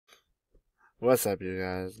What's up, you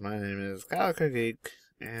guys? My name is CalicoGeek,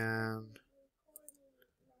 and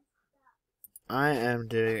I am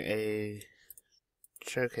doing a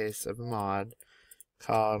showcase of a mod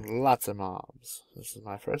called LotsOMobs. This is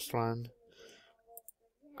my first one.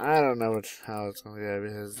 I don't know how it's going to go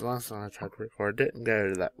because the last one I tried to record didn't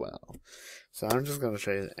go that well. So I'm just going to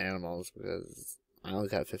show you the animals because I only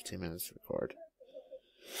got 15 minutes to record.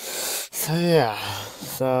 So yeah,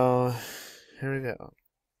 here we go.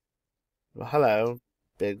 Well, hello,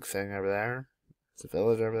 big thing over there. It's a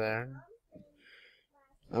village over there.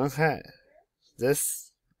 Okay.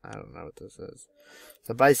 This, I don't know what this is. It's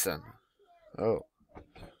a bison. Oh.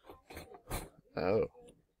 Oh.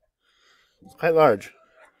 It's quite large.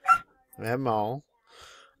 We have them all.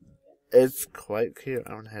 It's quite cute.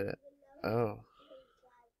 I'm gonna hit it. Oh.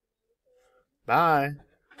 Bye.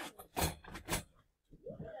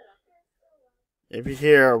 If you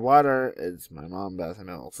hear water, it's my mom, Beth, and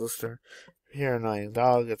my little sister. If you hear an annoying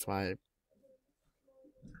dog, it's my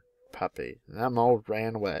puppy. And that mole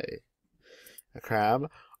ran away. A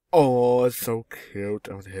crab. Oh, it's so cute.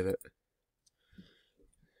 I'm gonna hit it.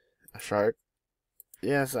 A shark.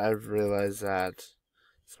 Yes, I've realized that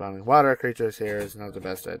spawning water creatures here is not the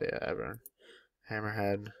best idea ever.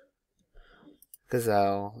 Hammerhead.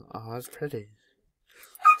 Gazelle. Oh, that's pretty.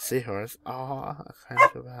 Seahorse. Oh, I kind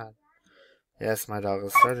of feel bad. Yes, my dog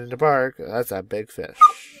is starting to bark. That's a big fish.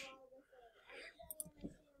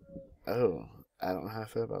 Oh, I don't know how I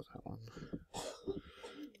feel about that one.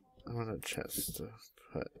 I want a chest to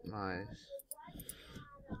put my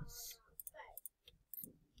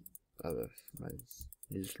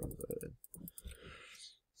used ones in.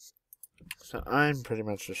 So I'm pretty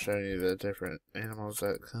much just showing you the different animals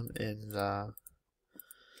that come in the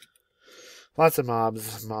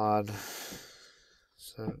LotsOMobs mod.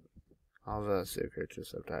 So all the sea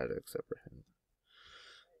creatures have died except for him.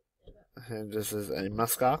 And this is a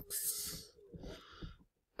muskox.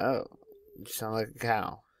 Oh, you sound like a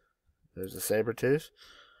cow. There's a saber tooth.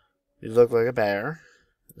 You look like a bear.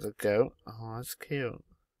 There's a goat. Oh, that's cute.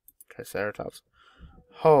 Triceratops.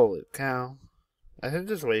 Holy cow. I think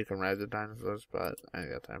there's a way you can ride the dinosaurs, but I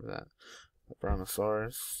ain't got time for that. A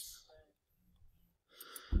brontosaurus.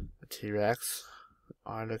 A T-Rex.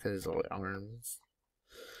 Oh, look at his little arms.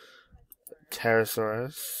 A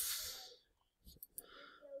pterosaurus.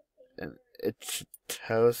 An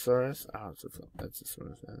ichthyosaurus. Oh, that's a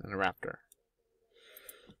sort of thing. And a raptor.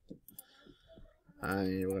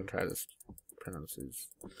 I'm going to try to pronounce these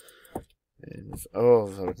names. Oh,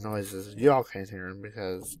 the noises. Y'all can't hear them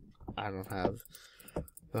because I don't have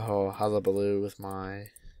the whole hullabaloo with my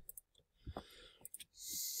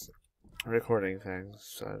recording thing,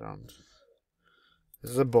 so I don't.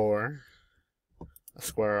 This is a boar. A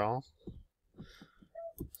squirrel.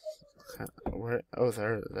 Where? Oh,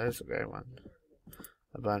 there's a great one.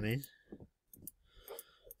 A bunny.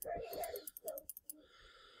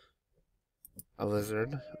 A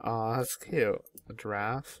lizard. Oh, that's cute. A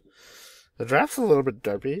giraffe. The giraffe's a little bit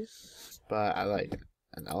derpy, but I like it.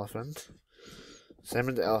 An elephant.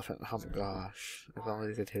 Salmon the elephant. Oh my gosh. If only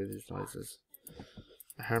you could hear these noises.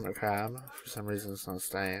 A hermit crab. For some reason it's not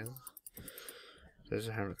staying. There's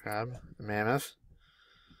a hermit crab. A mammoth.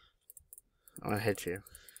 I'm gonna hit you.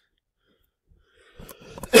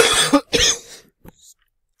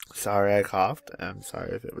 Sorry I coughed. I'm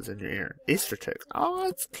sorry if it was in your ear. Easter chick. Oh,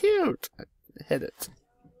 it's cute. I hit it.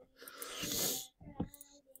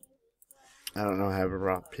 I don't know how I have a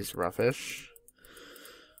raw piece of raw fish.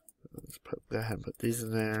 Let's go ahead and put these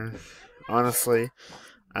in there. Honestly,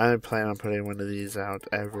 I plan on putting one of these out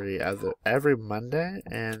every Monday,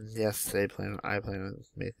 and yes, I plan on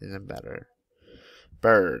making them better.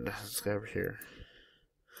 Bird. Let's go over here.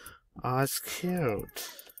 Oh, it's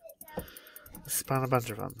cute. Let's spawn a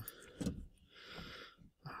bunch of them.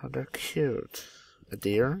 Oh, they're cute. A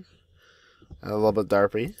deer. A little bit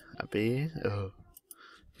derpy. A bee. Oh.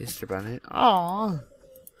 Easter bunny. Aww.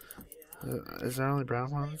 Is there only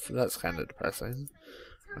brown ones? That's kind of depressing.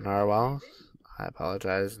 A narwhal. I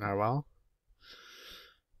apologize, narwhal,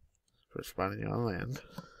 for spawning you on land.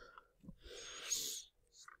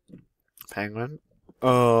 Penguin.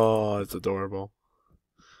 Oh, it's adorable.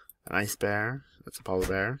 An ice bear. That's a polar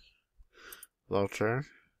bear. Vulture.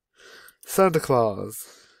 Santa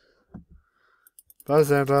Claus. Bye,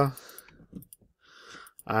 Santa.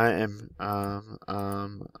 I went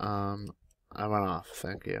off,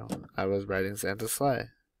 thank you. I was riding Santa's sleigh.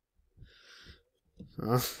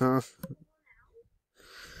 A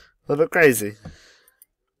little bit crazy.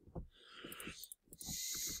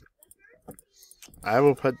 I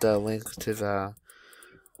will put the link to the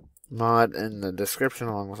mod in the description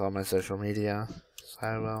along with all my social media. So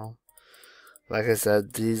I will like I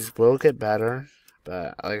said, these will get better.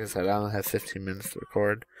 But like I said, I only have 15 minutes to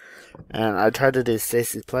record. And I tried to do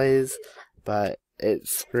Stacy Plays, but it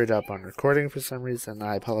screwed up on recording for some reason.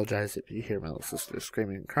 I apologize if you hear my little sister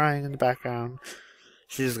screaming and crying in the background.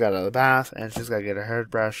 She just got out of the bath, and she's got to get her hair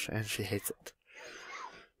brushed, and she hates it.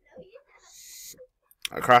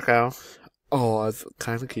 A crocodile. Oh, that's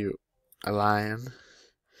kind of cute. A lion.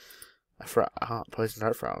 A frog. Oh, poison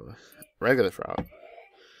dart frog. Regular frog.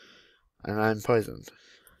 And I'm poisoned.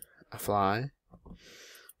 A fly.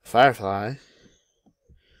 A firefly.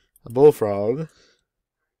 A bullfrog.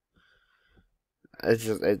 I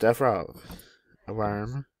just ate that frog. A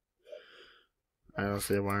worm. I don't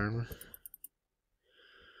see a worm.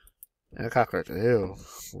 And a cockroach. Ew.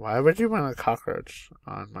 Why would you want a cockroach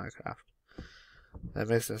on Minecraft? That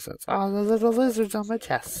makes no sense. Oh, the little lizard's on my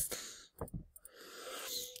chest.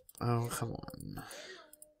 Oh, come on.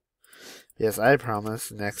 Yes, I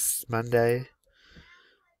promise next Monday.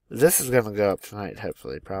 This is going to go up tonight,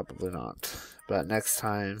 hopefully. Probably not. But next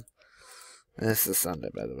time. And this is Sunday,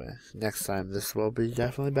 by the way. Next time, this will be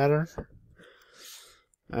definitely better.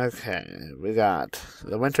 Okay, we got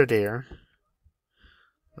the winter deer.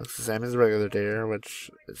 Looks the same as the regular deer,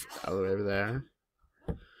 which is all the way over there.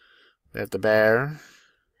 We have the bear.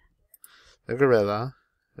 The gorilla.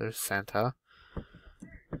 There's Santa.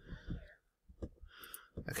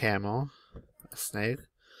 A camel. A snake.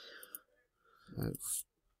 It's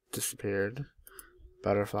disappeared.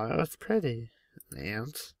 Butterfly. Oh, it's pretty. An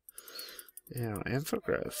ant. Ew, ants are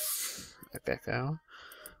gross. A gecko.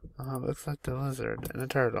 Oh, it looks like the lizard. And a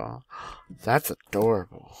turtle. That's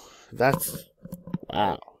adorable.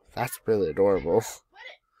 Wow. That's really adorable.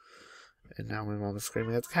 And now my mom is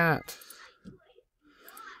screaming at the cat.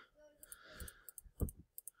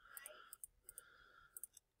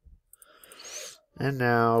 And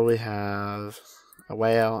now we have a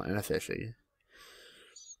whale and a fishy.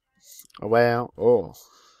 A whale. Oh.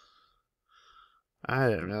 I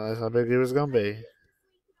didn't realize how big he was going to be.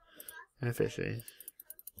 And a fishy.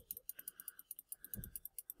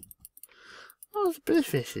 Oh, it's blue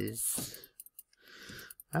fishes.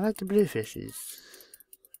 I like the blue fishes.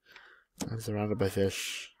 I'm surrounded by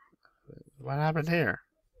fish. What happened here?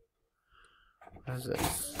 What is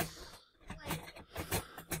this?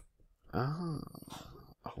 Oh,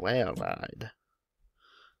 a whale died.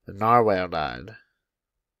 The narwhal died.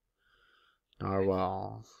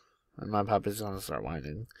 Narwhal. And my puppy's gonna start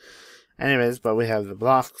whining. Anyways, but we have the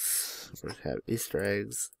blocks. We have Easter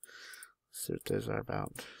eggs. Let's see what those are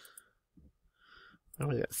about. Oh,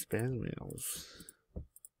 we got spinning wheels.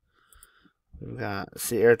 We've got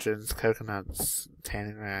sea urchins, coconuts,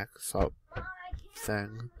 tanning rack, salt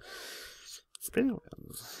thing. Spinning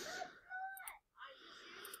wheels.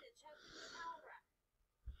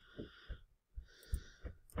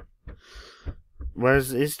 Where's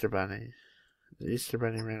the Easter Bunny? The Easter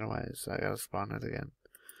Bunny ran away, so I gotta spawn it again.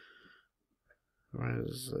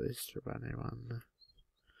 Where's the Easter Bunny one?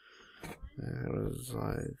 It was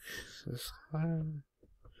like this color.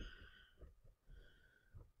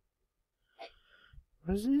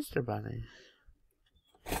 Where's the Easter Bunny?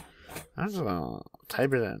 I'm just gonna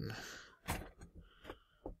type it in.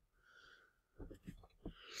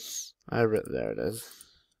 There it is.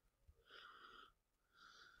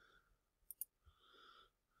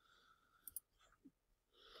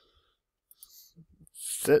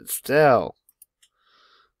 Sit still.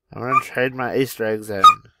 I want to trade my Easter eggs in.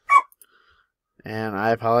 And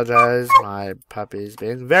I apologize, my puppy's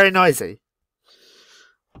being very noisy.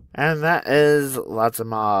 And that is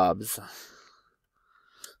LotsOMobs.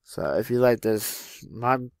 So if you like this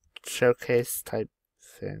mod showcase type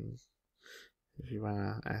thing, if you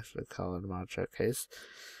want to actually call it a mod showcase,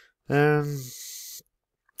 then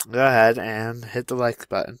go ahead and hit the like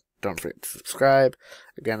button. Don't forget to subscribe.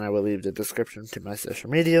 Again, I will leave the description to my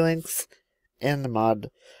social media links and the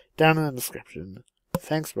mod down in the description.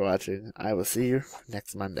 Thanks for watching. I will see you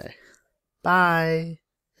next Monday. Bye!